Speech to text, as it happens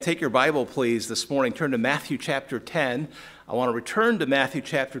Take your Bible, please, this morning. Turn to Matthew chapter 10. I want to return to Matthew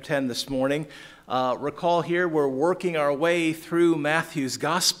chapter 10 this morning. Recall here, we're working our way through Matthew's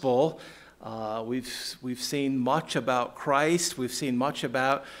gospel. We've seen much about Christ. We've seen much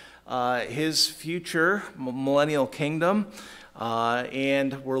about his future millennial kingdom.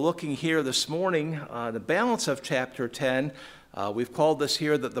 And we're looking here this morning, the balance of chapter 10. We've called this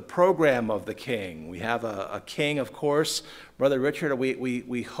here the program of the king. We have a king, of course. Brother Richard,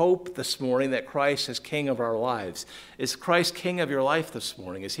 we hope this morning that Christ is king of our lives. Is Christ king of your life this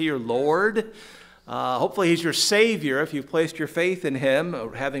morning? Is he your Lord? Hopefully he's your Savior if you've placed your faith in him,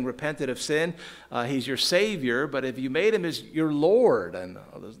 having repented of sin. He's your Savior, but if you made him as your Lord, and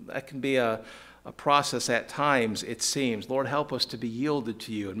that can be a process at times, it seems. Lord, help us to be yielded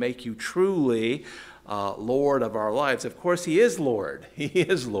to you and make you truly Lord of our lives. Of course, he is Lord. He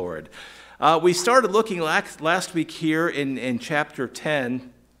is Lord. We started looking last week here in chapter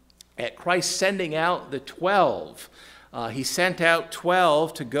 10 at Christ sending out the 12. He sent out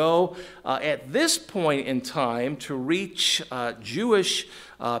 12 to go at this point in time to reach Jewish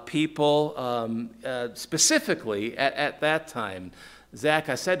people specifically at that time. Zach,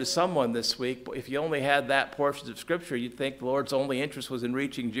 I said to someone this week, if you only had that portion of Scripture, you'd think the Lord's only interest was in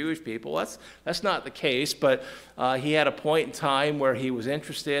reaching Jewish people. That's not the case, but he had a point in time where he was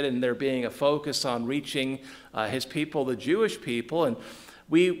interested in there being a focus on reaching his people, the Jewish people. And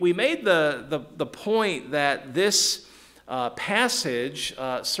we made the point that this passage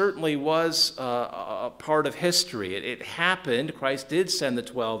certainly was a part of history. It happened. Christ did send the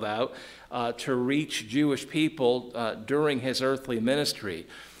 12 out to reach Jewish people during his earthly ministry.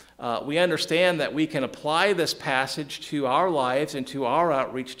 We understand that we can apply this passage to our lives and to our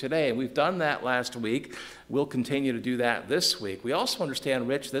outreach today, and we've done that last week. We'll continue to do that this week. We also understand,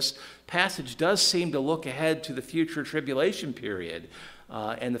 Rich, this passage does seem to look ahead to the future tribulation period.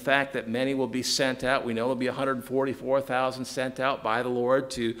 And the fact that many will be sent out. We know there'll be 144,000 sent out by the Lord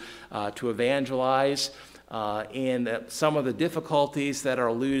to evangelize. And some of the difficulties that are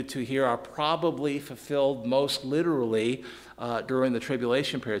alluded to here are probably fulfilled most literally during the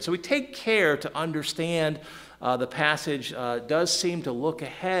tribulation period. So we take care to understand the passage does seem to look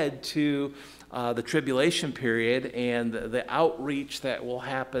ahead to the tribulation period and the outreach that will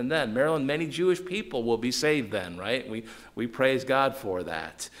happen then. Maryland, many Jewish people will be saved then, right? We praise God for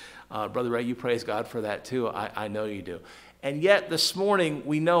that. Brother Ray, you praise God for that too. I know you do. And yet this morning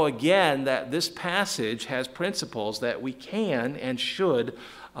we know again that this passage has principles that we can and should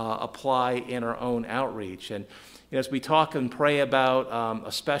apply in our own outreach. And as we talk and pray about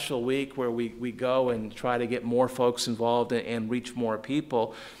a special week where we go and try to get more folks involved and reach more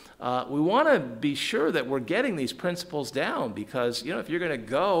people, we want to be sure that we're getting these principles down, because if you're going to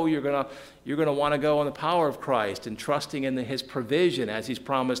go, you're going to want to go in the power of Christ and trusting in his provision as he's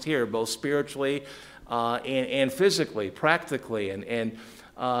promised here, both spiritually and physically, practically, and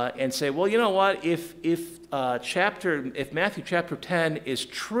say, well, you know what? If Matthew chapter 10 is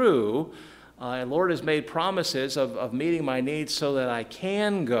true, and Lord has made promises of meeting my needs so that I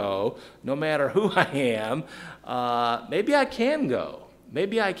can go, no matter who I am, maybe I can go.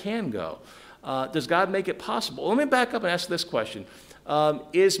 Maybe I can go. Does God make it possible? Let me back up and ask this question.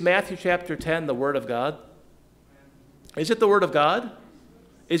 Is Matthew chapter 10 the Word of God? Is it the Word of God?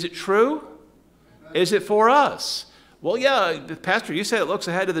 Is it true? Is it for us? Well, yeah, Pastor, you said it looks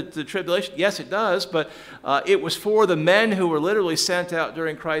ahead to the tribulation. Yes, it does, but it was for the men who were literally sent out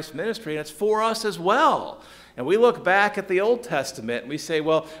during Christ's ministry, and it's for us as well. And we look back at the Old Testament and we say,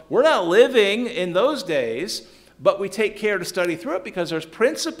 well, we're not living in those days, but we take care to study through it because there's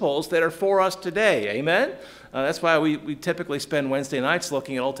principles that are for us today. Amen? That's why we typically spend Wednesday nights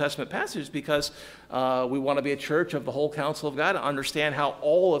looking at Old Testament passages, because we want to be a church of the whole counsel of God, to understand how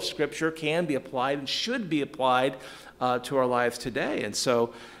all of Scripture can be applied and should be applied to our lives today. And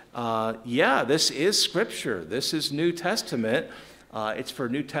so, this is Scripture. This is New Testament. It's for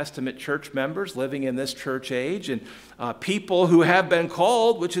New Testament church members living in this church age, and people who have been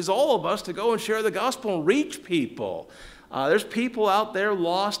called, which is all of us, to go and share the gospel and reach people. There's people out there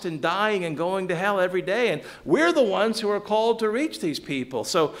lost and dying and going to hell every day, and we're the ones who are called to reach these people.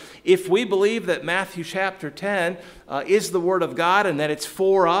 So if we believe that Matthew chapter 10 is the Word of God and that it's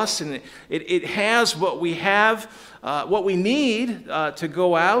for us, and it has what we have, what we need to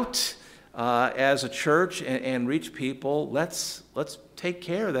go out as a church and reach people, let's take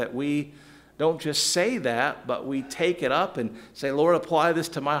care that we don't just say that, but we take it up and say, Lord, apply this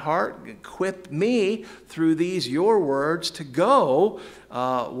to my heart. Equip me through these, your words, to go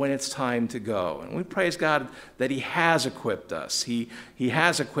when it's time to go. And we praise God that he has equipped us. He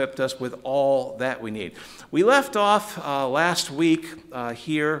has equipped us with all that we need. We left off last week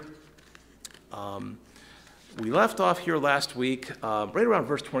here. We left off here last week, right around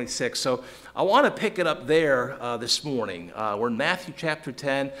verse 26. So I want to pick it up there this morning. We're in Matthew chapter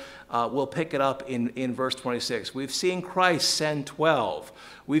 10. We'll pick it up in verse 26. We've seen Christ send 12.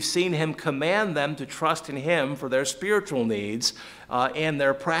 We've seen him command them to trust in him for their spiritual needs and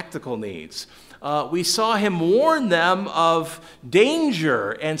their practical needs. We saw him warn them of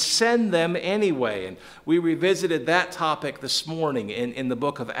danger and send them anyway. And we revisited that topic this morning in the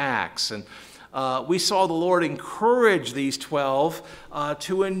book of Acts. And we saw the Lord encourage these 12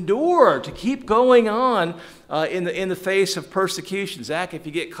 to endure, to keep going on in the face of persecution. Zach, if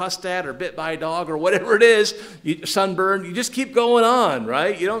you get cussed at or bit by a dog or whatever it is, sunburned, you just keep going on,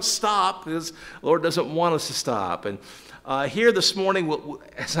 right? You don't stop because the Lord doesn't want us to stop. And here this morning,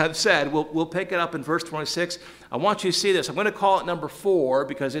 as I've said, we'll pick it up in verse 26. I want you to see this. I'm going to call it number 4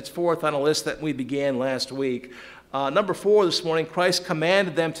 because it's fourth on a list that we began last week. Number 4 this morning, Christ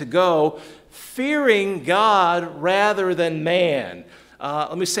commanded them to go, fearing God rather than man.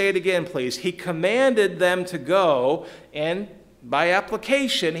 Let me say it again, please. He commanded them to go, and by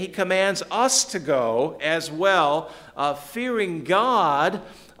application, he commands us to go as well, fearing God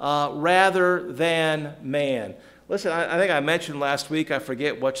rather than man. Listen, I think I mentioned last week, I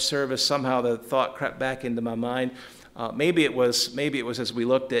forget which service, somehow the thought crept back into my mind. Maybe it was as we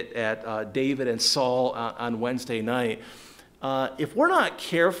looked at David and Saul on Wednesday night. If we're not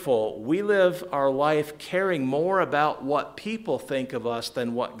careful, we live our life caring more about what people think of us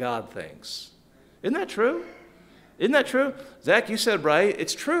than what God thinks. Isn't that true? Isn't that true? Zach, you said right.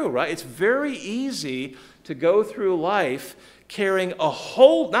 It's true, right? It's very easy to go through life caring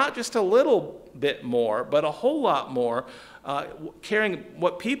not just a little bit more, but a whole lot more, caring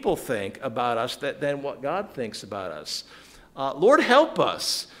what people think about us than what God thinks about us. Lord, help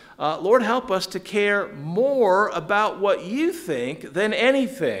us. Lord, help us to care more about what you think than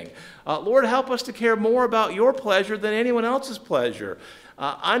anything. Lord, help us to care more about your pleasure than anyone else's pleasure.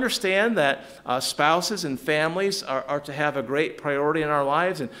 I understand that spouses and families are to have a great priority in our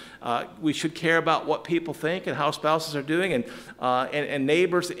lives, and we should care about what people think and how spouses are doing, and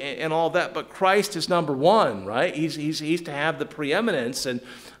neighbors and all that. But Christ is number one, right? He's to have the preeminence, and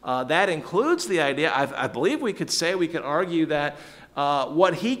that includes the idea. I believe we could argue that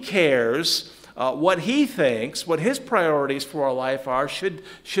what he cares, what he thinks, what his priorities for our life are,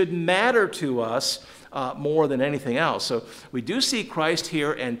 should matter to us more than anything else. So we do see Christ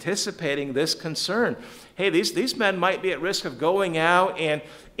here anticipating this concern. Hey, these men might be at risk of going out and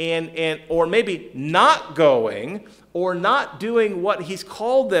or maybe not going, or not doing what he's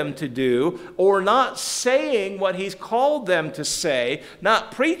called them to do, or not saying what he's called them to say,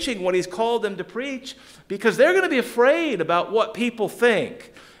 not preaching what he's called them to preach, because they're going to be afraid about what people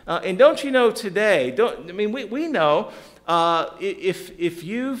think. And don't you know today, we know if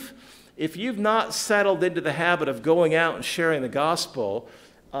you've not settled into the habit of going out and sharing the gospel,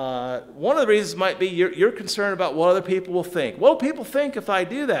 one of the reasons might be you're concerned about what other people will think. What will people think if I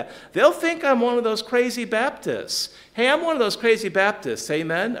do that? They'll think I'm one of those crazy Baptists. Hey, I'm one of those crazy Baptists.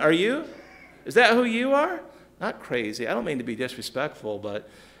 Amen? Are you? Is that who you are? Not crazy. I don't mean to be disrespectful, but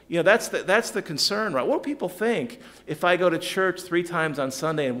that's the concern, right? What do people think if I go to church 3 times on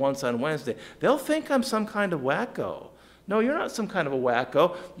Sunday and once on Wednesday? They'll think I'm some kind of wacko. No, you're not some kind of a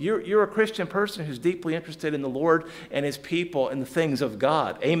wacko. You're a Christian person who's deeply interested in the Lord and his people and the things of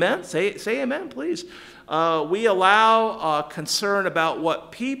God. Amen? Say amen, please. We allow concern about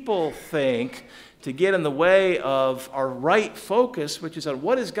what people think to get in the way of our right focus, which is on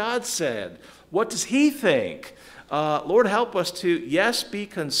what has God said? What does he think? Lord, help us to, yes, be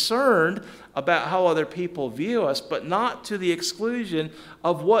concerned about how other people view us, but not to the exclusion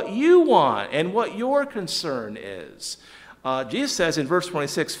of what you want and what your concern is. Jesus says in verse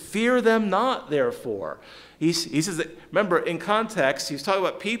 26, fear them not, therefore. He says that, remember, in context, he's talking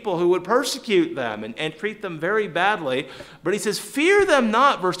about people who would persecute them and treat them very badly. But he says, fear them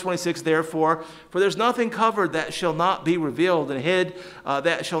not, verse 26, therefore, for there's nothing covered that shall not be revealed, and hid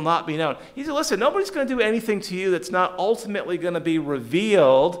that shall not be known. He said, listen, nobody's going to do anything to you that's not ultimately going to be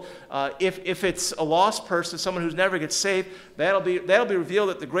revealed. If it's a lost person, someone who's never gets saved, that'll be revealed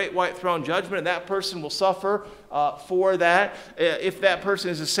at the great white throne judgment, and that person will suffer for that. If that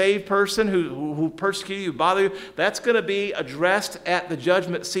person is a saved person who persecuted you by bother you, that's going to be addressed at the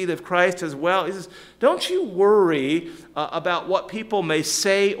judgment seat of Christ as well. He says, don't you worry about what people may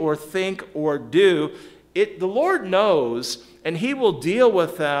say or think or do. The Lord knows, and he will deal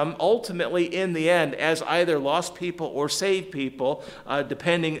with them ultimately in the end as either lost people or saved people,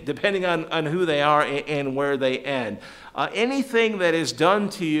 depending on who they are and where they end. Anything that is done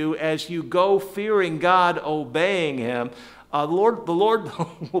to you as you go fearing God, obeying him, the Lord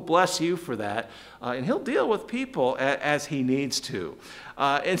will bless you for that, and he'll deal with people as he needs to.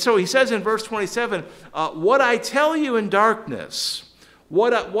 And so he says in verse 27, what I tell you in darkness,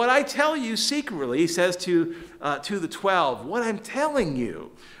 what I tell you secretly, he says to the 12, what I'm telling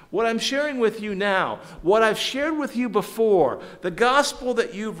you, what I'm sharing with you now, what I've shared with you before, the gospel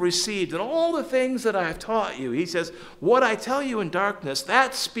that you've received, and all the things that I've taught you. He says, what I tell you in darkness,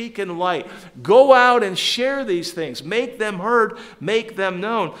 that speak in light. Go out and share these things. Make them heard, make them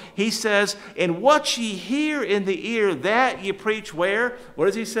known. He says, and what ye hear in the ear, that ye preach where? What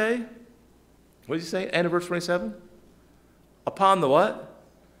does he say? What does he say? End of verse 27? Upon the what?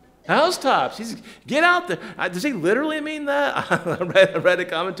 Housetops. He says, get out there. Does he literally mean that? I read a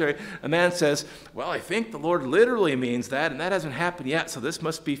commentary. A man says, well, I think the Lord literally means that, and that hasn't happened yet, so this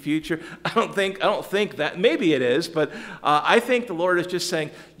must be future. I don't think that. Maybe it is, but I think the Lord is just saying,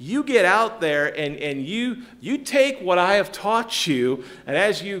 you get out there and you take what I have taught you, and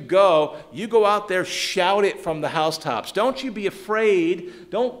as you go out there, shout it from the housetops. Don't you be afraid.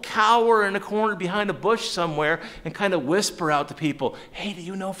 Don't cower in a corner behind a bush somewhere and kind of whisper out to people, hey, do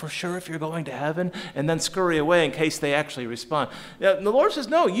you know for sure if you're going to heaven? And then scurry away in case they actually respond. And the Lord says,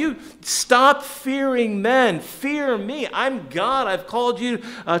 no, you stop fearing men. Fear me. I'm God. I've called you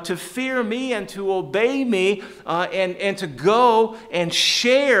to fear me and to obey me and to go and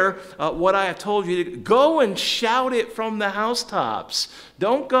share what I have told you. To go and shout it from the housetops.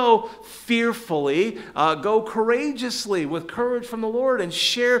 Don't go fearfully. Go courageously with courage from the Lord and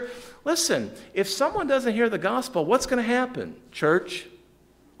share. Listen, if someone doesn't hear the gospel, what's going to happen, church?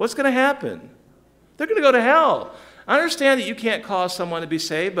 What's going to happen? They're going to go to hell. I understand that you can't cause someone to be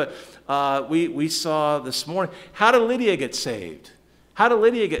saved, but we saw this morning. How did Lydia get saved? How did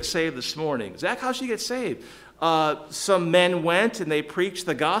Lydia get saved this morning? Is that how she gets saved? Some men went and they preached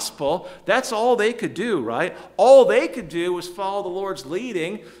the gospel. That's all they could do, right? All they could do was follow the Lord's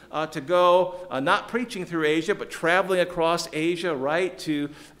leading to go, not preaching through Asia, but traveling across Asia, right,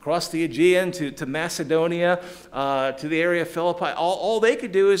 across the Aegean, to Macedonia, to the area of Philippi. All they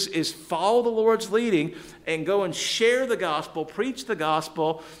could do is follow the Lord's leading and go and share the gospel, preach the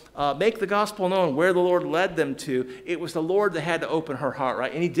gospel, make the gospel known where the Lord led them to. It was the Lord that had to open her heart,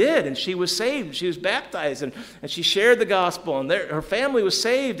 right? And he did, and she was saved, and she was baptized, and she shared the gospel, and her family was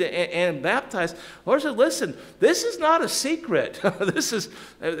saved and baptized. The Lord said, listen, this is not a secret.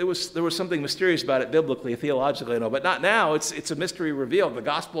 There was something mysterious about it biblically, theologically, I know, but not now. It's a mystery revealed. The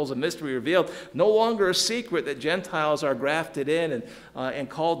gospel is a mystery revealed. No longer a secret that Gentiles are grafted in and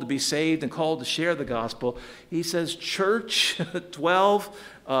called to be saved and called to share the gospel. He says, Church 12,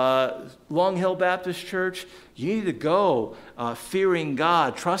 Long Hill Baptist Church, you need to go fearing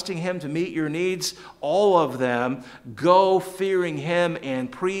God, trusting him to meet your needs, all of them. Go fearing him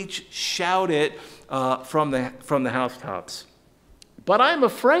and preach, shout it from the housetops. But I'm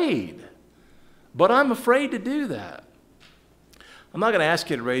afraid to do that. I'm not going to ask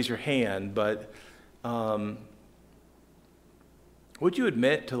you to raise your hand, but would you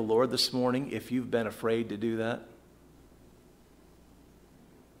admit to the Lord this morning if you've been afraid to do that?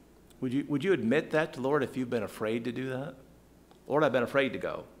 Would you admit that to the Lord if you've been afraid to do that? Lord, I've been afraid to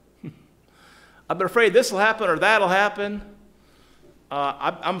go. I've been afraid this will happen or that'll happen.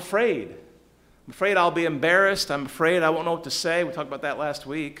 I'm afraid. I'm afraid I'll be embarrassed. I'm afraid I won't know what to say. We talked about that last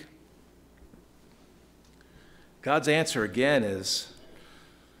week. God's answer again is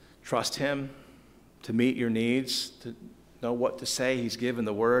trust him to meet your needs, to know what to say. He's given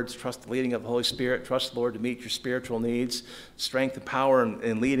the words. Trust the leading of the Holy Spirit. Trust the Lord to meet your spiritual needs, strength and power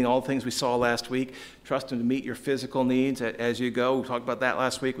in leading, all the things we saw last week. Trust him to meet your physical needs as you go. We talked about that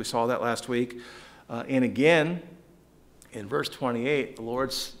last week. We saw that last week. And again, in verse 28, the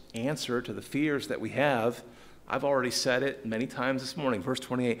Lord's answer to the fears that we have, I've already said it many times this morning. Verse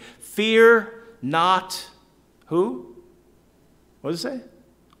 28, fear not who? What does it say?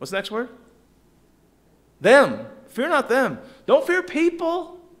 What's the next word? Them. Fear not them. Don't fear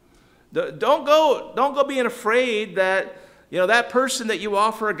people. Don't go being afraid that, that person that you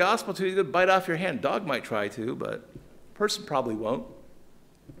offer a gospel to, you could bite off your hand. Dog might try to, but the person probably won't.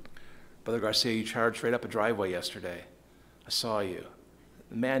 Brother Garcia, you charged straight up a driveway yesterday. I saw you.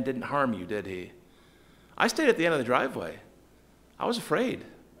 The man didn't harm you, did he? I stayed at the end of the driveway. I was afraid.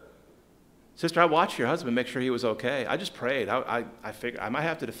 Sister, I watched your husband, make sure he was okay. I just prayed. I figured I might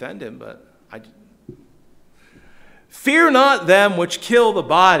have to defend him, but fear not them which kill the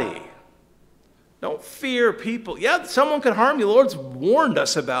body. Don't fear people. Yeah, someone could harm you. The Lord's warned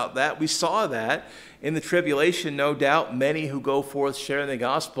us about that. We saw that in the tribulation, no doubt. Many who go forth sharing the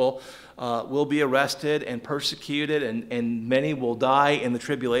gospel will be arrested and persecuted, and many will die in the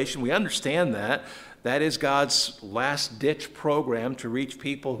tribulation. We understand that. That is God's last-ditch program to reach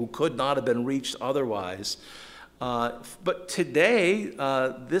people who could not have been reached otherwise. But today,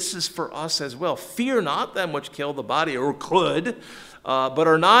 this is for us as well. Fear not them which kill the body, or could, but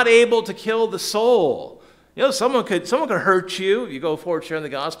are not able to kill the soul. You know, someone could hurt you if you go forward sharing the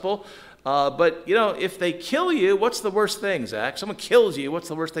gospel. But, you know, if they kill you, what's the worst thing, Zach? Someone kills you, what's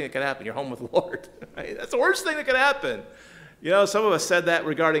the worst thing that could happen? You're home with the Lord. Right? That's the worst thing that could happen. You know, some of us said that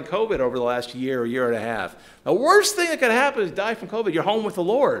regarding COVID over the last year and a half. The worst thing that could happen is die from COVID. You're home with the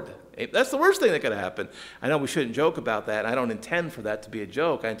Lord. That's the worst thing that could happen. I know we shouldn't joke about that. I don't intend for that to be a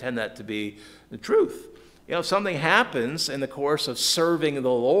joke. I intend that to be the truth. You know, if something happens in the course of serving the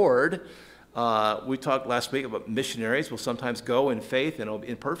Lord, we talked last week about missionaries will sometimes go in faith and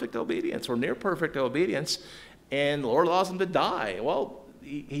in perfect obedience or near perfect obedience, and the Lord allows them to die. Well,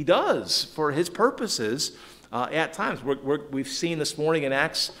 he does for his purposes at times. We've seen this morning in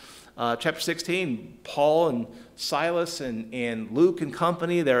Acts chapter 16, Paul and Silas and Luke and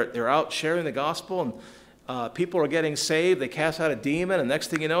company, they're out sharing the gospel, and people are getting saved. They cast out a demon, and next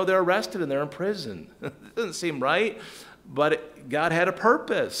thing you know, they're arrested and they're in prison. It doesn't seem right, but God had a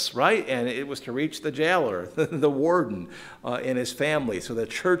purpose, right? And it was to reach the jailer, the warden, and his family, so the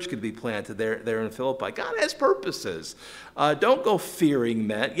church could be planted there in Philippi. God has purposes. Don't go fearing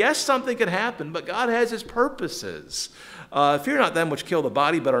men. Yes, something could happen, but God has his purposes. Fear not them which kill the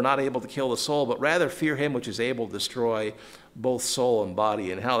body, but are not able to kill the soul, but rather fear him which is able to destroy both soul and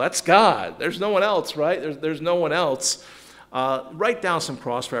body in hell. That's God. There's no one else, right? There's no one else. Write down some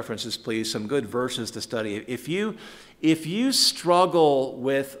cross-references, please, some good verses to study. If you struggle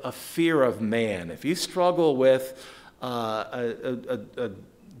with a fear of man, if you struggle with a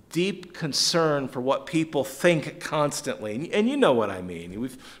deep concern for what people think constantly, and you know what I mean.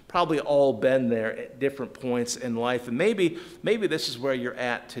 We've probably all been there at different points in life, and maybe this is where you're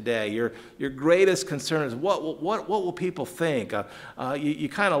at today. Your greatest concern is what will people think? You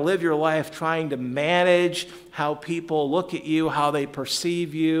kind of live your life trying to manage how people look at you, how they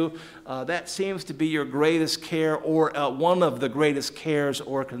perceive you. That seems to be your greatest care, or one of the greatest cares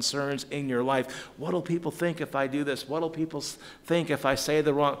or concerns in your life. What will people think if I do this? What will people think if I say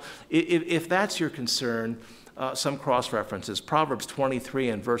the wrong? If that's your concern, some cross-references. Proverbs 23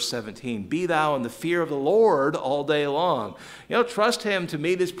 and verse 17. Be thou in the fear of the Lord all day long. You know, trust him to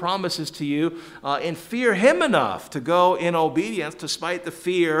meet his promises to you, and fear him enough to go in obedience despite the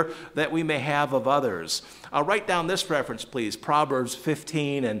fear that we may have of others. Write down this reference, please. Proverbs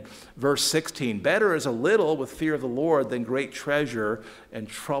 15 and verse 16. Better is a little with fear of the Lord than great treasure and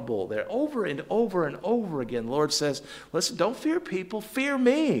trouble. There, over and over and over again, the Lord says, listen, don't fear people, fear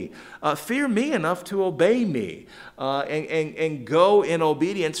me. Fear me enough to obey me, and go in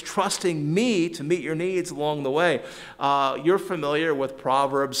obedience, trusting me to meet your needs along the way. You're familiar with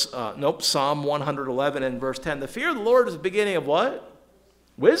Psalm 111 and verse 10. The fear of the Lord is the beginning of what?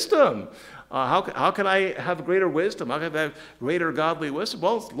 Wisdom. How can I have greater wisdom? How can I have greater godly wisdom?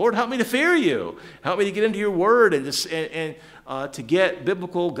 Well, Lord, help me to fear you. Help me to get into your word and to get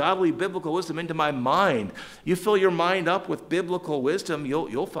godly biblical wisdom into my mind. You fill your mind up with biblical wisdom,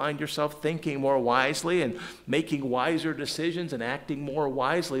 you'll find yourself thinking more wisely and making wiser decisions and acting more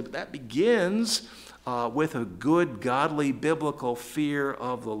wisely. But that begins with a good, godly, biblical fear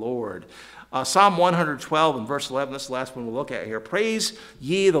of the Lord. Psalm 112 and verse 11, this is the last one we'll look at here. Praise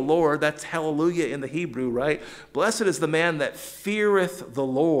ye the Lord. That's hallelujah in the Hebrew, right? Blessed is the man that feareth the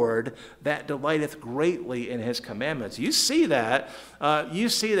Lord, that delighteth greatly in his commandments. You see that.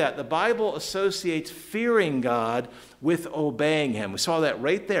 The Bible associates fearing God with obeying him. We saw that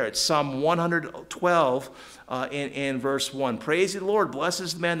right there. It's Psalm 112 in verse 1. Praise ye the Lord. Blessed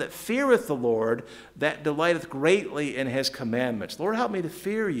is the man that feareth the Lord, that delighteth greatly in his commandments. Lord, help me to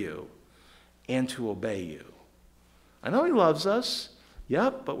fear you and to obey you. I know he loves us.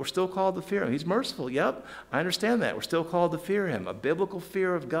 Yep, but we're still called to fear him. He's merciful. Yep, I understand that. We're still called to fear him. A biblical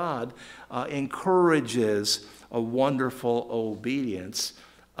fear of God encourages a wonderful obedience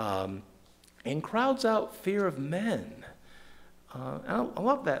and crowds out fear of men. I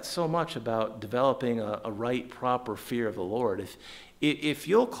love that so much about developing a right, proper fear of the Lord. If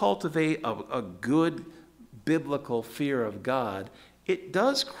you'll cultivate a good biblical fear of God, it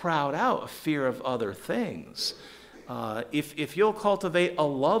does crowd out a fear of other things. if you'll cultivate a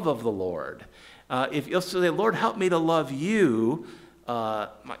love of the Lord, if you'll say, Lord, help me to love you,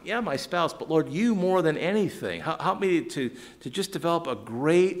 my spouse, but Lord, you more than anything. Help me to just develop a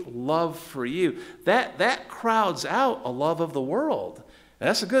great love for you. That crowds out a love of the world.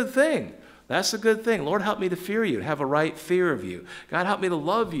 That's a good thing. That's a good thing. Lord, help me to fear you, have a right fear of you. God, help me to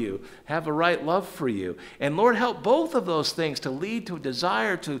love you, have a right love for you. And Lord, help both of those things to lead to a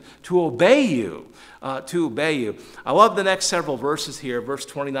desire to obey you, to obey you. I love the next several verses here, verse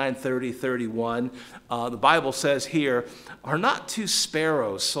 29, 30, 31. The Bible says here, are not two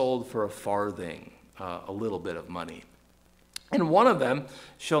sparrows sold for a farthing, a little bit of money? And one of them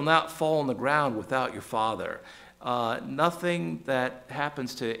shall not fall on the ground without your Father. Nothing that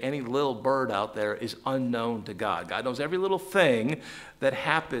happens to any little bird out there is unknown to God. God knows every little thing that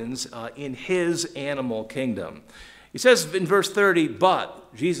happens in his animal kingdom. He says in verse 30,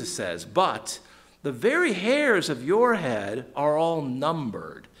 but, Jesus says, but the very hairs of your head are all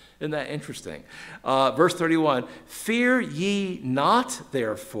numbered. Isn't that interesting? Verse 31, fear ye not,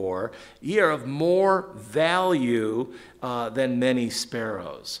 therefore, ye are of more value than many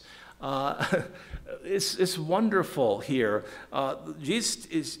sparrows. It's wonderful here. Jesus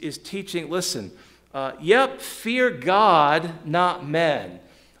is teaching, listen, fear God, not men.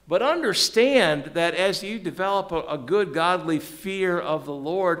 But understand that as you develop a good godly fear of the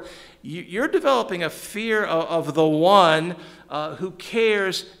Lord, you're developing a fear of the one who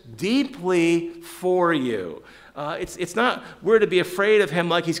cares deeply for you. It's not we're to be afraid of him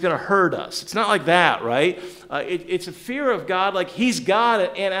like he's going to hurt us. It's not like that, right? It's a fear of God like he's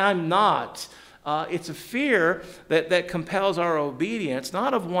God and I'm not. It's a fear that compels our obedience,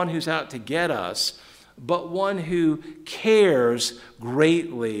 not of one who's out to get us, but one who cares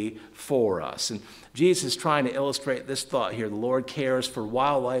greatly for us. And Jesus is trying to illustrate this thought here. The Lord cares for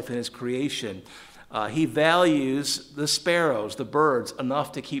wildlife and his creation. He values the sparrows, the birds,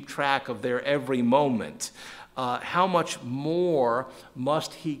 enough to keep track of their every moment. How much more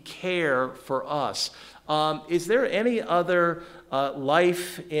must he care for us? Is there any other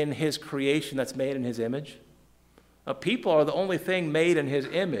life in his creation that's made in his image? People are the only thing made in his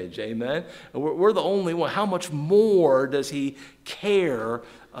image, amen? We're the only one. How much more does he care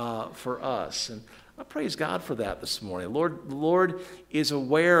for us? And I praise God for that this morning. The Lord is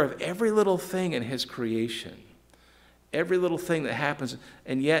aware of every little thing in his creation. Every little thing that happens,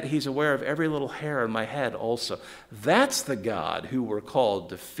 and yet he's aware of every little hair on my head also. That's the God who we're called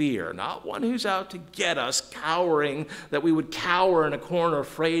to fear, not one who's out to get us, cowering, that we would cower in a corner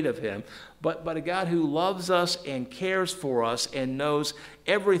afraid of him, but a God who loves us and cares for us and knows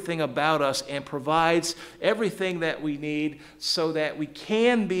everything about us and provides everything that we need so that we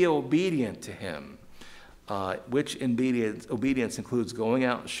can be obedient to him, which obedience includes going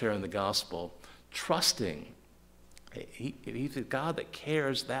out and sharing the gospel, trusting. He's a God that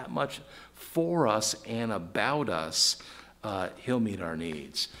cares that much for us and about us. He'll meet our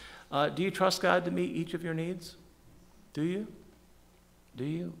needs. Do you trust God to meet each of your needs? Do you? Do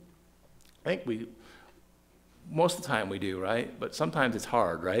you? I think most of the time we do, right? But sometimes it's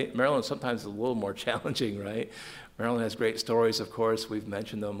hard, right? Marilyn sometimes is a little more challenging, right? Marilyn has great stories, of course. We've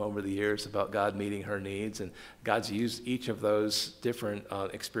mentioned them over the years about God meeting her needs, and God's used each of those different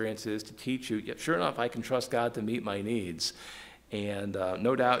experiences to teach you, yeah, sure enough, I can trust God to meet my needs. And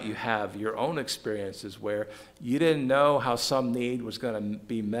no doubt you have your own experiences where you didn't know how some need was going to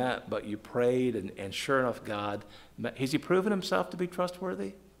be met, but you prayed, and sure enough, God met. Has he proven himself to be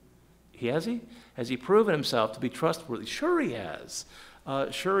trustworthy? Has he? Has he proven himself to be trustworthy? Sure he has.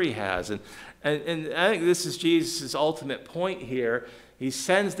 Sure he has. And I think this is Jesus' ultimate point here. He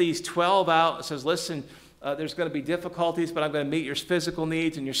sends these 12 out and says, listen, there's going to be difficulties, but I'm going to meet your physical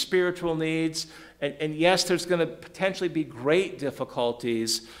needs and your spiritual needs. And yes, there's going to potentially be great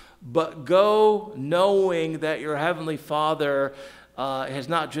difficulties, but go knowing that your Heavenly Father has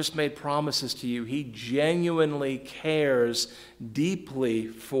not just made promises to you. He genuinely cares deeply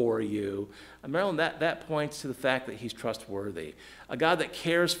for you. And Marilyn, that points to the fact that he's trustworthy. A God that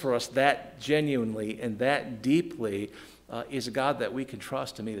cares for us that genuinely and that deeply is a God that we can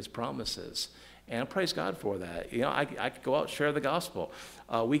trust to meet his promises. And I praise God for that. You know, I could go out and share the gospel.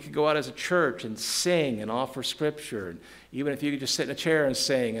 We could go out as a church and sing and offer scripture. And even if you could just sit in a chair and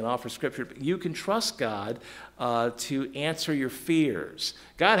sing and offer scripture, you can trust God to answer your fears.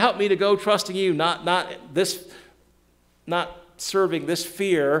 God, help me to go trusting you, not serving this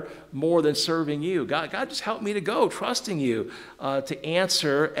fear more than serving you. God, just help me to go trusting you to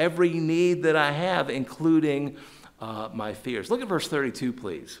answer every need that I have, including my fears. Look at verse 32,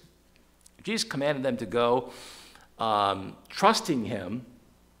 please. Jesus commanded them to go, trusting him,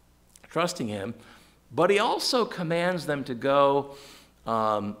 But he also commands them to go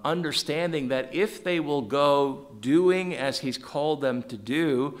understanding that if they will go doing as he's called them to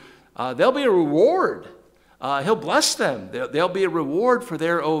do, there'll be a reward. He'll bless them. There'll be a reward for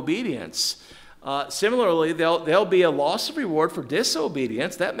their obedience. Similarly, there'll be a loss of reward for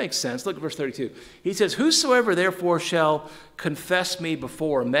disobedience. That makes sense. Look at verse 32. He says, whosoever therefore shall confess me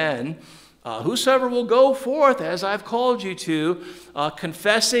before men, whosoever will go forth as I've called you to,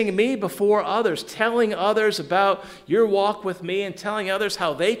 confessing me before others, telling others about your walk with me and telling others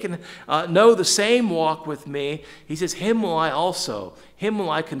how they can know the same walk with me. He says, him will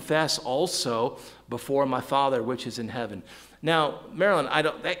I confess also before my Father which is in heaven. Now, Marilyn,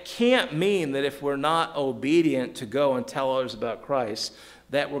 that can't mean that if we're not obedient to go and tell others about Christ,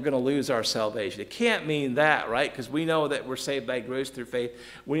 that we're going to lose our salvation. It can't mean that, right? Because we know that we're saved by grace through faith.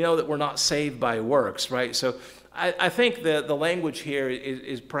 We know that we're not saved by works, right? So I think the language here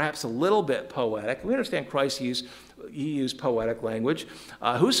is perhaps a little bit poetic. We understand Christ used poetic language.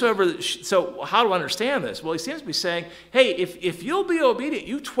 So how do I understand this? Well, he seems to be saying, hey, if you'll be obedient,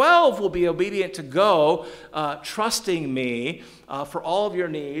 you 12 will be obedient to go, trusting me for all of your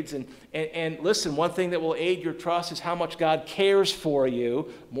needs. And listen, one thing that will aid your trust is how much God cares for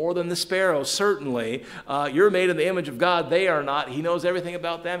you, more than the sparrows, certainly. You're made in the image of God. They are not. He knows everything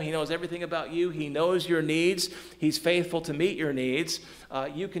about them. He knows everything about you. He knows your needs. He's faithful to meet your needs.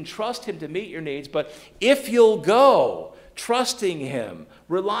 You can trust him to meet your needs, but if you'll go, trusting him,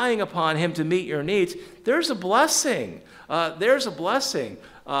 relying upon him to meet your needs, there's a blessing. There's a blessing.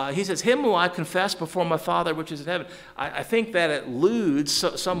 He says, him will I confess before my Father which is in heaven. I think that it alludes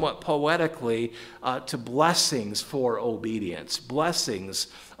somewhat poetically to blessings for obedience. Blessings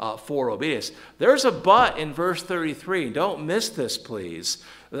for obedience. There's a but in verse 33. Don't miss this, please.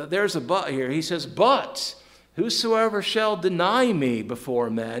 There's a but here. He says, but whosoever shall deny me before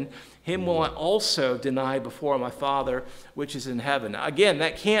men, him will I also deny before my Father which is in heaven. Again,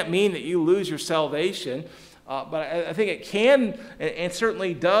 that can't mean that you lose your salvation. But I think it can and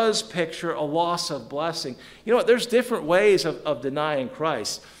certainly does picture a loss of blessing. You know what? There's different ways of denying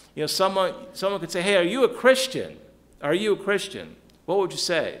Christ. You know, someone could say, hey, are you a Christian? Are you a Christian? What would you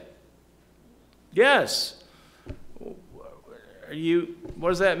say? Yes. What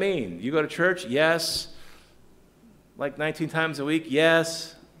does that mean? You go to church? Yes. Like 19 times a week?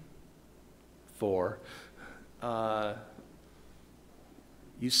 Yes. 4.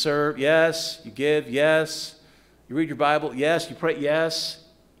 You serve? Yes. You give? Yes. You read your Bible? Yes. You pray? Yes.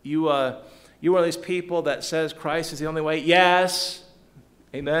 You one of these people that says Christ is the only way? Yes.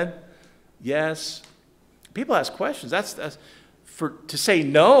 Amen? Yes. People ask questions. To say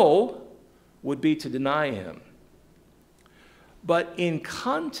no would be to deny him. But in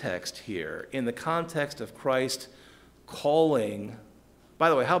context here, in the context of Christ calling, by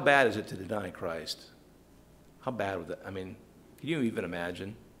the way, how bad is it to deny Christ? How bad would that? I mean, can you even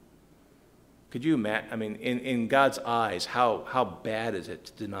imagine? Could you imagine? I mean, in God's eyes, how bad is it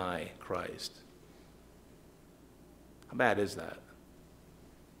to deny Christ? How bad is that?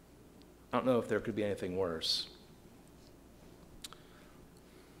 I don't know if there could be anything worse.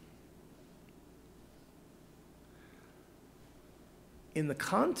 In the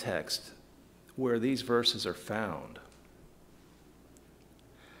context where these verses are found,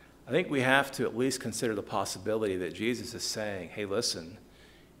 I think we have to at least consider the possibility that Jesus is saying, hey, listen,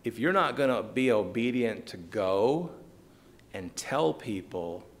 if you're not going to be obedient to go and tell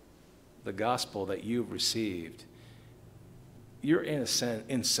people the gospel that you've received, you're in a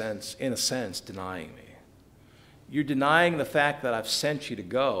sense denying me. You're denying the fact that I've sent you to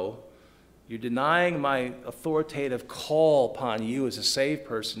go. You're denying my authoritative call upon you as a saved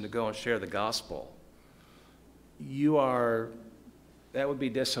person to go and share the gospel. That would be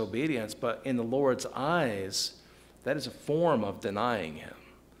disobedience, but in the Lord's eyes, that is a form of denying him.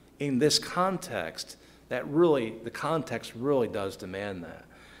 In this context, the context really does demand that.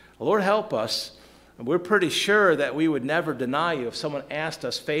 Lord, help us. We're pretty sure that we would never deny you if someone asked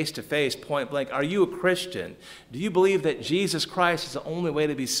us face to face, point blank, are you a Christian? Do you believe that Jesus Christ is the only way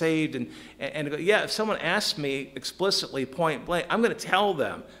to be saved? And yeah, if someone asks me explicitly, point blank, I'm going to tell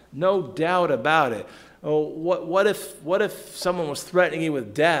them, no doubt about it. Oh, what if someone was threatening you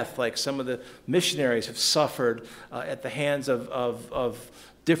with death, like some of the missionaries have suffered at the hands of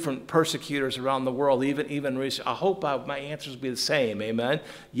different persecutors around the world, even recently? I hope my answers will be the same, amen?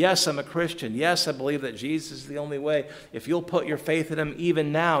 Yes, I'm a Christian. Yes, I believe that Jesus is the only way. If you'll put your faith in him,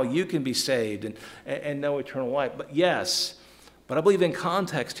 even now, you can be saved and know eternal life. But I believe in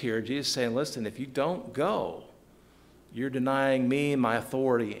context here, Jesus is saying, listen, if you don't go, you're denying me, my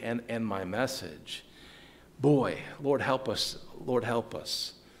authority, and my message. Boy, Lord, help us. Lord, help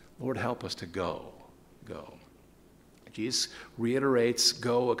us. Lord, help us to go. Go. Jesus reiterates,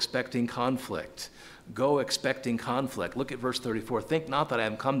 go expecting conflict. Go expecting conflict. Look at verse 34. Think not that I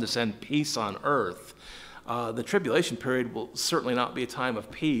am come to send peace on earth. The tribulation period will certainly not be a time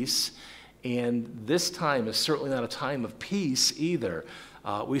of peace, and this time is certainly not a time of peace either.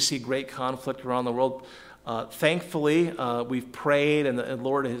 We see great conflict around the world. Thankfully, we've prayed, and the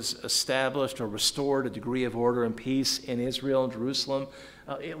Lord has established or restored a degree of order and peace in Israel and Jerusalem,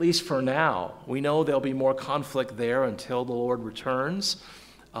 at least for now. We know there'll be more conflict there until the Lord returns,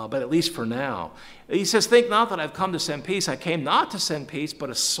 but at least for now. He says, think not that I've come to send peace. I came not to send peace, but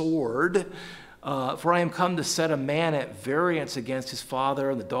a sword. For I am come to set a man at variance against his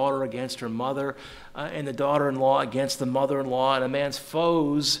father, and the daughter against her mother, and the daughter-in-law against the mother-in-law, and a man's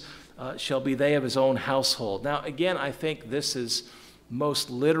foes shall be they of his own household. Now, again, I think this is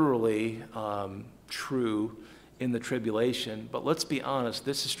most literally true in the tribulation, but let's be honest,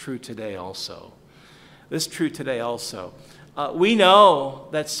 this is true today also. This is true today also. We know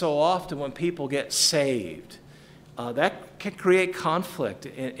that so often when people get saved, that can create conflict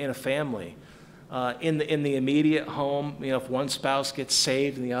in a family. In the immediate home, if one spouse gets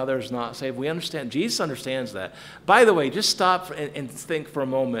saved and the other is not saved, we understand. Jesus understands that. By the way, just stop and think for a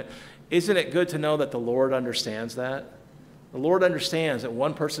moment. Isn't it good to know that the Lord understands that? The Lord understands that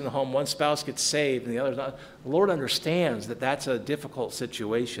one person in the home, one spouse gets saved and the other is not. The Lord understands that that's a difficult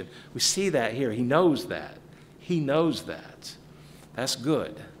situation. We see that here. He knows that. He knows that. That's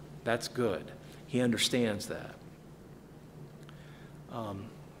good. That's good. He understands that. The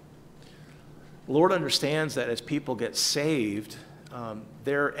Lord understands that as people get saved,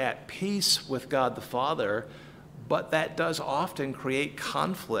 they're at peace with God the Father, but that does often create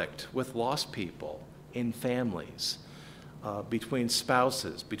conflict with lost people in families, between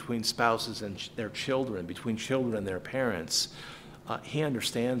spouses and their children, between children and their parents. He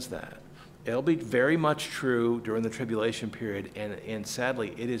understands that. It'll be very much true during the tribulation period, and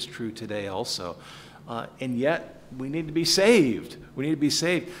sadly, it is true today also. And yet, we need to be saved. We need to be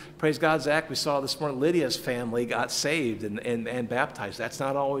saved. Praise God, Zach, we saw this morning Lydia's family got saved and baptized. That's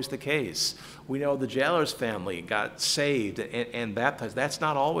not always the case. We know the jailer's family got saved and baptized. That's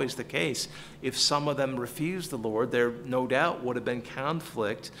not always the case. If some of them refused the Lord, there no doubt would have been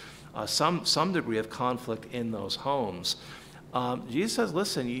conflict, some degree of conflict in those homes. Jesus says,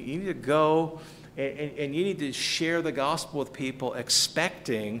 listen, you need to go and you need to share the gospel with people,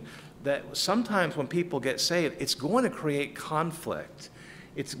 expecting that sometimes when people get saved, it's going to create conflict.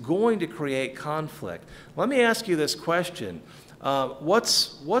 It's going to create conflict. Let me ask you this question.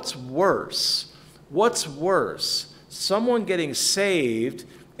 What's worse? What's worse? Someone getting saved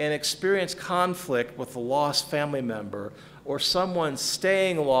and experience conflict with a lost family member, or someone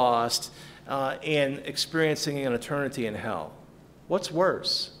staying lost and experiencing an eternity in hell? What's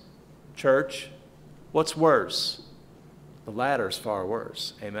worse? Church, what's worse? The latter is far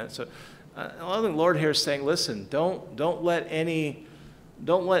worse. Amen. So, the Lord here is saying, listen, don't let any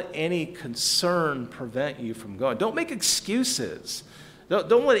concern prevent you from going. Don't make excuses.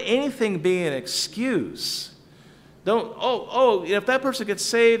 Don't let anything be an excuse. If that person gets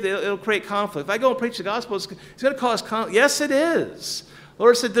saved, it'll create conflict. If I go and preach the gospel, it's going to cause conflict. Yes, it is. The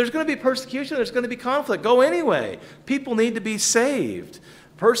Lord said, there's going to be persecution, there's going to be conflict. Go anyway. People need to be saved.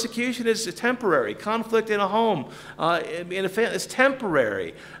 Persecution is temporary. Conflict in a home, in a family, is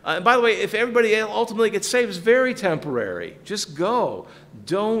temporary. And by the way, if everybody ultimately gets saved, it's very temporary. Just go.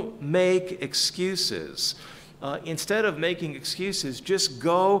 Don't make excuses. Instead of making excuses, just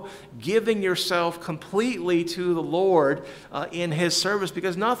go, giving yourself completely to the Lord in His service,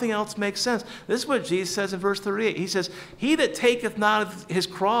 because nothing else makes sense. This is what Jesus says in verse 38. He says, he that taketh not his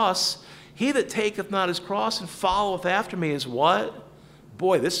cross and followeth after me is what?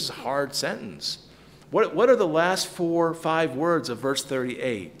 Boy, this is a hard sentence. What are the last 4 or 5 words of verse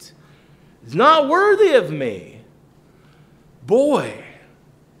 38? It's not worthy of me. Boy.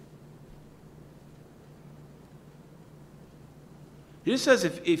 He just says,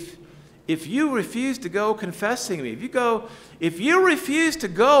 if you refuse to go confessing me, if you refuse to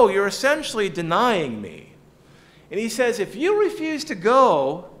go, you're essentially denying me. And he says, if you refuse to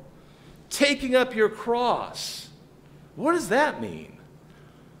go, taking up your cross, what does that mean?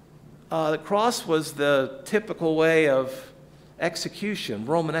 The cross was the typical way of execution,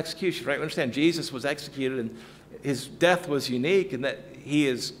 Roman execution, right? We understand Jesus was executed and his death was unique, and that he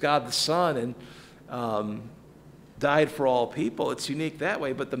is God the Son and died for all people. It's unique that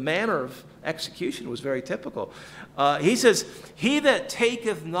way, but the manner of execution was very typical. He says, he that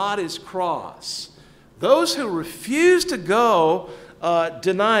taketh not his cross, those who refuse to go,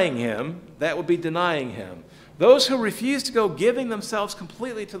 denying him, that would be denying him. Those who refuse to go giving themselves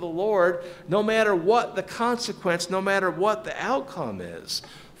completely to the Lord, no matter what the consequence, no matter what the outcome is,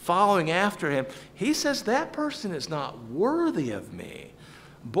 following after him, he says that person is not worthy of me.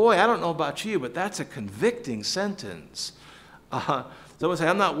 Boy, I don't know about you, but that's a convicting sentence. Someone say,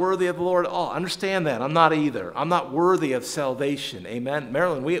 I'm not worthy of the Lord at all. Understand that. I'm not either. I'm not worthy of salvation. Amen?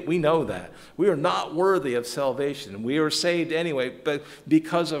 Marilyn, we know that. We are not worthy of salvation. We are saved anyway, but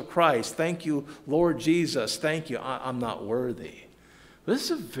because of Christ. Thank you, Lord Jesus. Thank you. I'm not worthy. This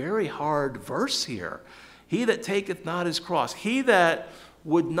is a very hard verse here. He that taketh not his cross, he that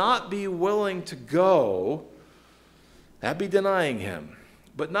would not be willing to go, that'd be denying him,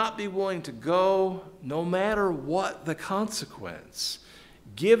 but not be willing to go no matter what the consequence.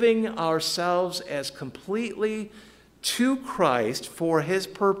 Giving ourselves as completely to Christ for his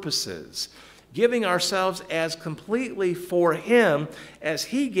purposes. Giving ourselves as completely for him as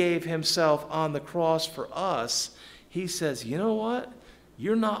he gave himself on the cross for us. He says, you know what?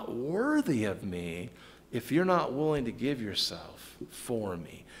 You're not worthy of me if you're not willing to give yourself for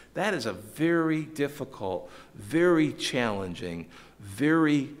me. That is a very difficult, very challenging,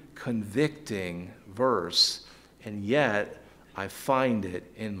 very convicting verse, and yet I find it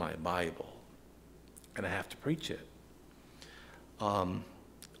in my Bible, and I have to preach it.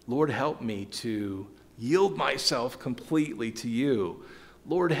 Lord, help me to yield myself completely to you.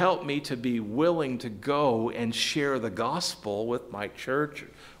 Lord, help me to be willing to go and share the gospel with my church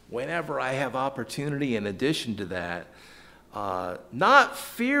whenever I have opportunity. In addition to that, not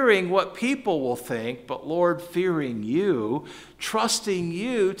fearing what people will think, but Lord, fearing you, trusting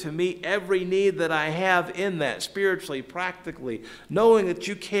you to meet every need that I have in that, spiritually, practically, knowing that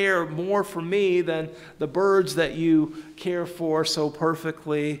you care more for me than the birds that you care for so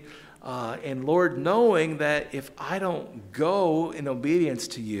perfectly. And Lord, knowing that if I don't go in obedience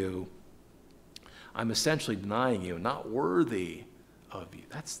to you, I'm essentially denying you, not worthy of you.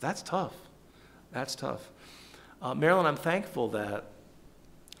 That's tough. That's tough. Marilyn, I'm thankful that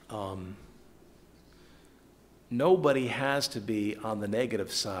nobody has to be on the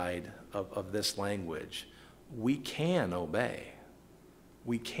negative side of this language. We can obey.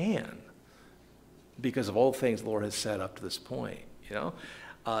 We can, because of all the things the Lord has said up to this point. You know,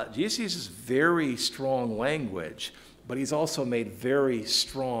 Jesus uses very strong language, but he's also made very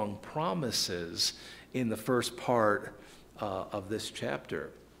strong promises in the first part of this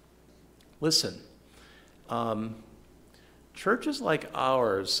chapter. Listen. Churches like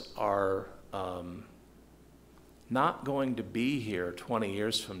ours are not going to be here 20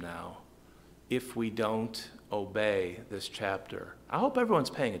 years from now if we don't obey this chapter. I hope everyone's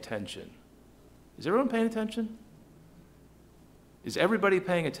paying attention. Is everyone paying attention? Is everybody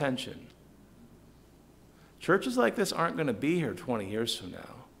paying attention? Churches like this aren't going to be here 20 years from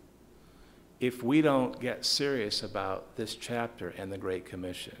now if we don't get serious about this chapter and the Great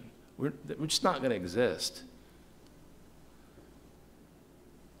Commission. We're just not going to exist.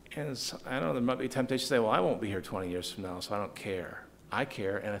 And I know there might be a temptation to say, well, I won't be here 20 years from now, so I don't care. I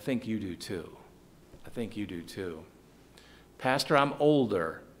care, and I think you do too. I think you do too. Pastor, I'm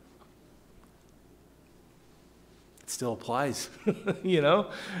older. It still applies, you know?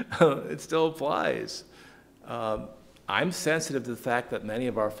 It still applies. I'm sensitive to the fact that many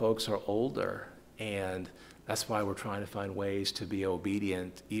of our folks are older, and that's why we're trying to find ways to be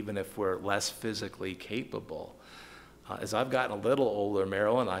obedient, even if we're less physically capable. As I've gotten a little older,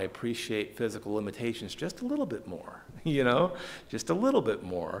 Marilyn, I appreciate physical limitations just a little bit more, you know, just a little bit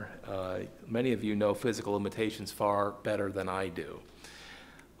more. Many of you know physical limitations far better than I do.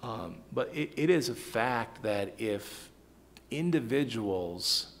 But it is a fact that if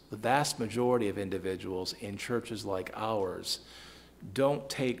individuals, the vast majority of individuals in churches like ours, don't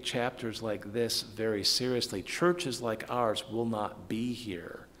take chapters like this very seriously, churches like ours will not be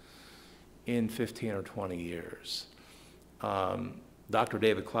here in 15 or 20 years. Dr.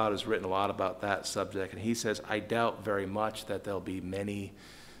 David Cloud has written a lot about that subject, and he says, I doubt very much that there'll be many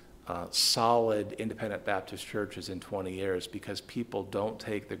solid independent Baptist churches in 20 years because people don't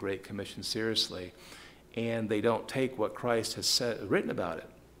take the Great Commission seriously, and they don't take what Christ has written about it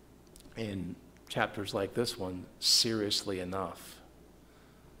in chapters like this one seriously enough.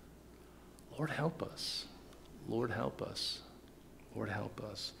 Lord, help us. Lord, help us. Lord, help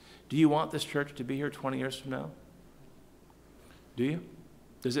us. Do you want this church to be here 20 years from now? Do you?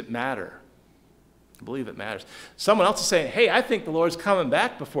 Does it matter? I believe it matters. Someone else is saying, hey, I think the Lord's coming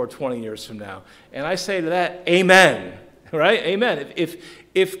back before 20 years from now. And I say to that, amen, right? Amen.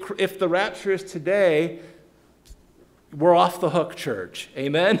 If the rapture is today, we're off the hook, church.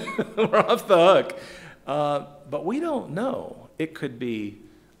 Amen? We're off the hook. But we don't know. It could be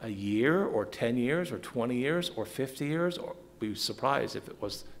a year or 10 years or 20 years or 50 years, or we'd be surprised if it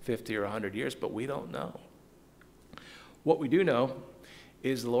was 50 or 100 years, but we don't know. What we do know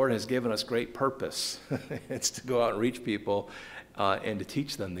is the Lord has given us great purpose. It's to go out and reach people and to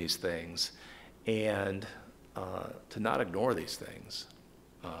teach them these things, and to not ignore these things,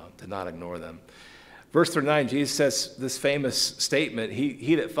 to not ignore them. Verse 39, Jesus says this famous statement,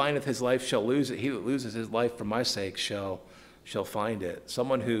 he that findeth his life shall lose it. He that loses his life for my sake shall find it.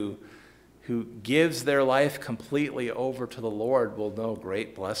 Someone who gives their life completely over to the Lord will know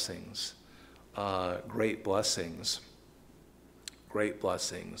great blessings, great blessings, great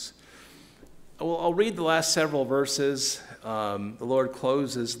blessings. I'll read the last several verses. The Lord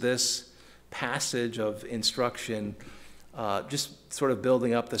closes this passage of instruction, just sort of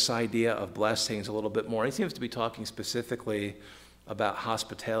building up this idea of blessings a little bit more. He seems to be talking specifically about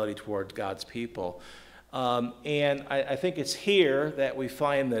hospitality towards God's people. And I think it's here that we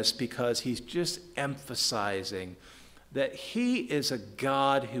find this, because he's just emphasizing that he is a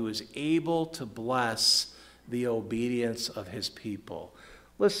God who is able to bless the obedience of his people.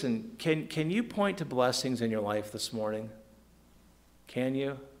 Listen, can you point to blessings in your life this morning? Can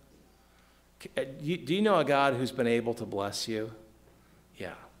you? Do you know a God who's been able to bless you?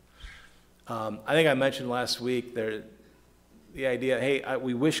 Yeah. I think I mentioned last week the idea, hey,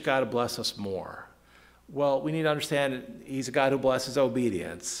 we wish God would bless us more. Well, we need to understand he's a God who blesses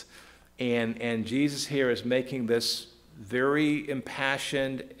obedience. And Jesus here is making this very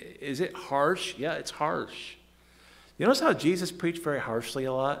impassioned. Is it harsh? Yeah, it's harsh. You notice how Jesus preached very harshly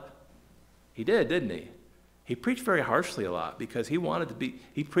a lot? He did, didn't he? He preached very harshly a lot because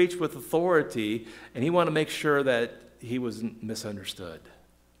he preached with authority, and he wanted to make sure that he wasn't misunderstood.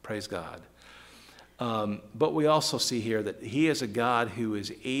 Praise God. But we also see here that he is a God who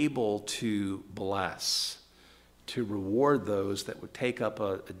is able to bless, to reward those that would take up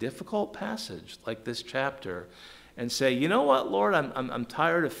a difficult passage like this chapter and say, you know what, Lord, I'm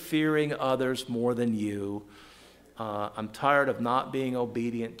tired of fearing others more than you. I'm tired of not being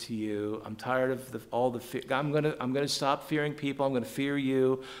obedient to you. I'm tired of all the fear. I'm going to stop fearing people. I'm going to fear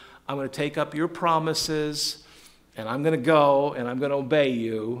you. I'm going to take up your promises, and I'm going to go, and I'm going to obey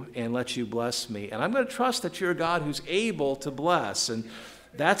you and let you bless me. And I'm going to trust that you're a God who's able to bless. And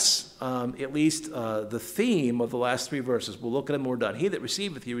that's at least the theme of the last three verses. We'll look at them when we're done. He that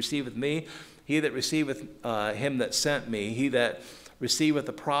receiveth you receiveth me. He that receiveth him that sent me. He that receiveth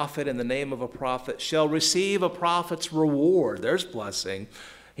a prophet in the name of a prophet shall receive a prophet's reward. There's blessing.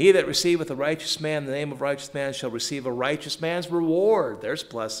 He that receiveth a righteous man in the name of a righteous man shall receive a righteous man's reward. There's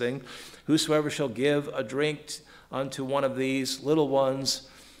blessing. Whosoever shall give a drink unto one of these little ones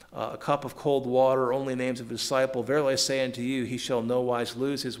a cup of cold water, only names of a disciple, verily I say unto you, he shall no wise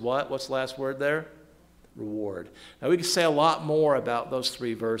lose his what? What's the last word there? Reward. Now we could say a lot more about those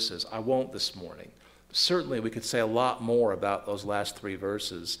three verses. I won't this morning. Certainly we could say a lot more about those last three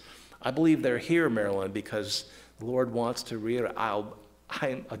verses. I believe they're here, Marilyn, because the Lord wants to reiterate,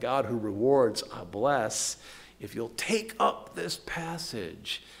 I'm a God who rewards, I bless. If you'll take up this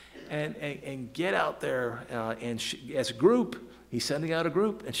passage and get out there as a group, he's sending out a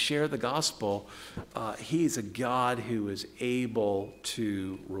group, and share the gospel. He's a God who is able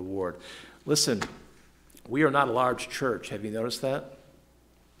to reward. Listen, we are not a large church. Have you noticed that?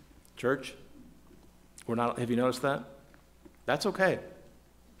 Church? We're not. Have you noticed that? That's okay.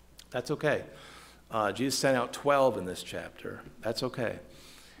 That's okay. Jesus sent out 12 in this chapter. That's okay.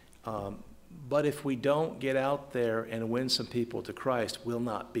 But if we don't get out there and win some people to Christ, we'll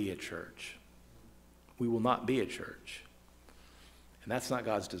not be a church. We will not be a church. And that's not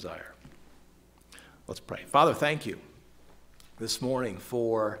God's desire. Let's pray. Father, thank you this morning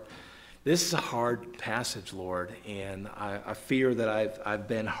for this is a hard passage, Lord, and I fear that I've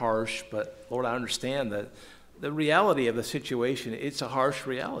been harsh, but Lord, I understand that the reality of the situation, it's a harsh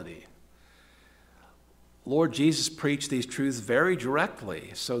reality. Lord, Jesus preached these truths very directly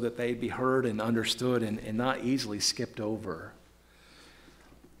so that they'd be heard and understood and not easily skipped over.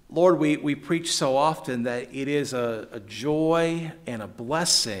 Lord, we preach so often that it is a joy and a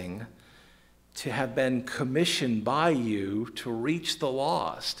blessing to have been commissioned by you to reach the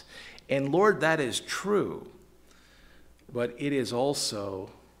lost. And Lord, that is true, but it is also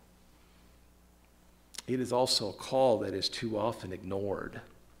a call that is too often ignored.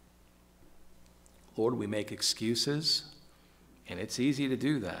 Lord, we make excuses, and it's easy to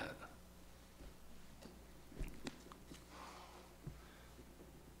do that.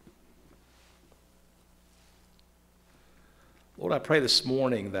 Lord, I pray this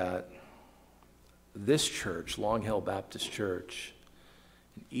morning that this church, Long Hill Baptist Church,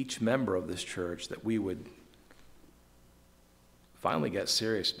 each member of this church, that we would finally get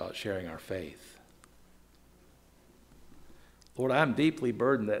serious about sharing our faith. Lord, I'm deeply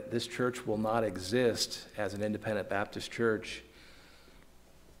burdened that this church will not exist as an independent Baptist church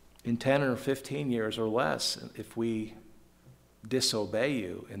in 10 or 15 years or less if we disobey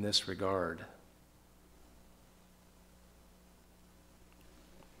you in this regard.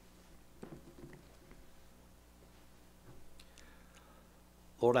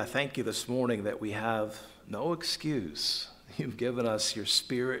 Lord, I thank you this morning that we have no excuse. You've given us your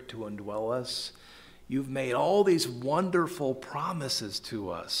Spirit to indwell us. You've made all these wonderful promises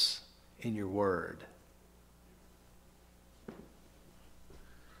to us in your word.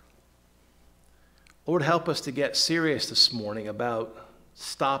 Lord, help us to get serious this morning about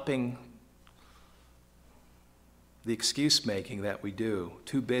stopping the excuse making that we do.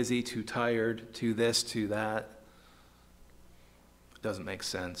 Too busy, too tired, too this, too that. It doesn't make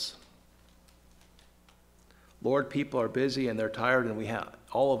sense. Lord, people are busy and they're tired, and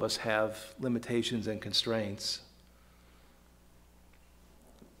all of us have limitations and constraints.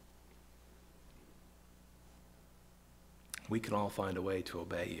 We can all find a way to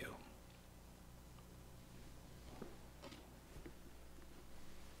obey you.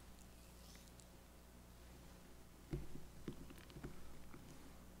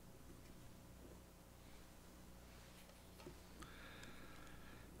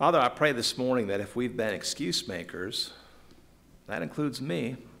 Father, I pray this morning that if we've been excuse makers, that includes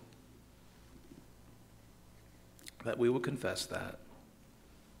me, that we will confess that.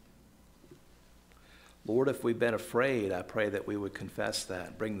 Lord, if we've been afraid, I pray that we would confess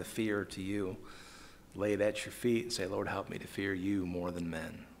that, bring the fear to you, lay it at your feet and say, Lord, help me to fear you more than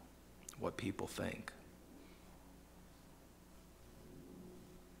men, what people think.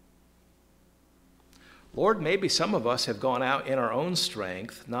 Lord, maybe some of us have gone out in our own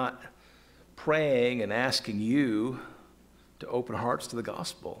strength, not praying and asking you to open hearts to the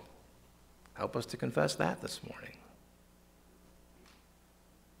gospel. Help us to confess that this morning.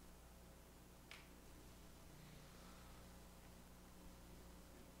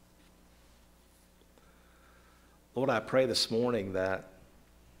 Lord, I pray this morning that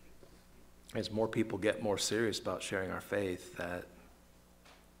as more people get more serious about sharing our faith, that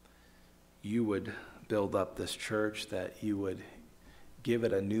you would build up this church, that you would give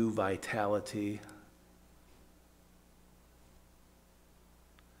it a new vitality.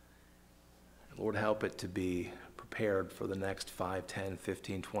 Lord, help it to be prepared for the next 5, 10,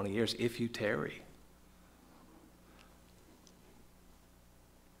 15, 20 years, if you tarry.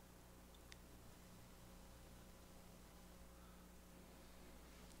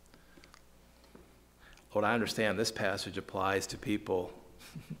 Lord, I understand this passage applies to people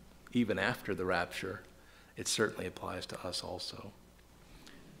even after the rapture. It certainly applies to us also.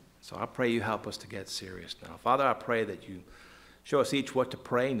 So I pray you help us to get serious now. Father, I pray that you show us each what to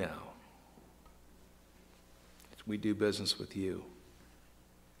pray now as we do business with you.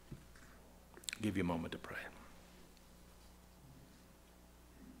 I'll give you a moment to pray.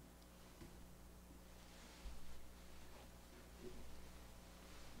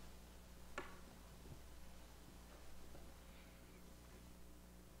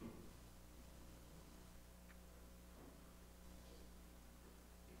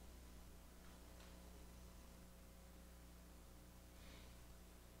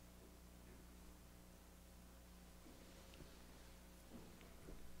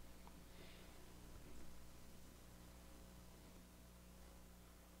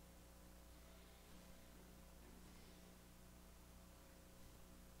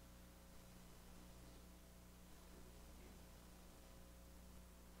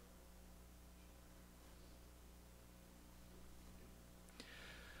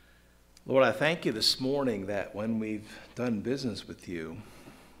 Lord, I thank you this morning that when we've done business with you,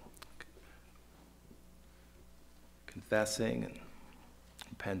 confessing and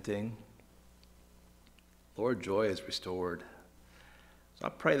repenting, Lord, joy is restored. So I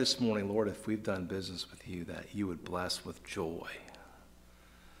pray this morning, Lord, if we've done business with you, that you would bless with joy.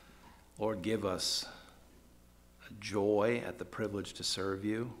 Lord, give us a joy at the privilege to serve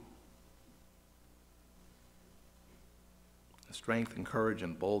you. Strength and courage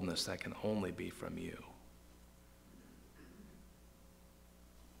and boldness that can only be from you.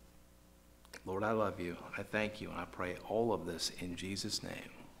 Lord, I love you. I thank you, and I pray all of this in Jesus'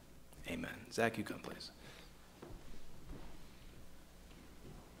 name. Amen. Zach, you come, please.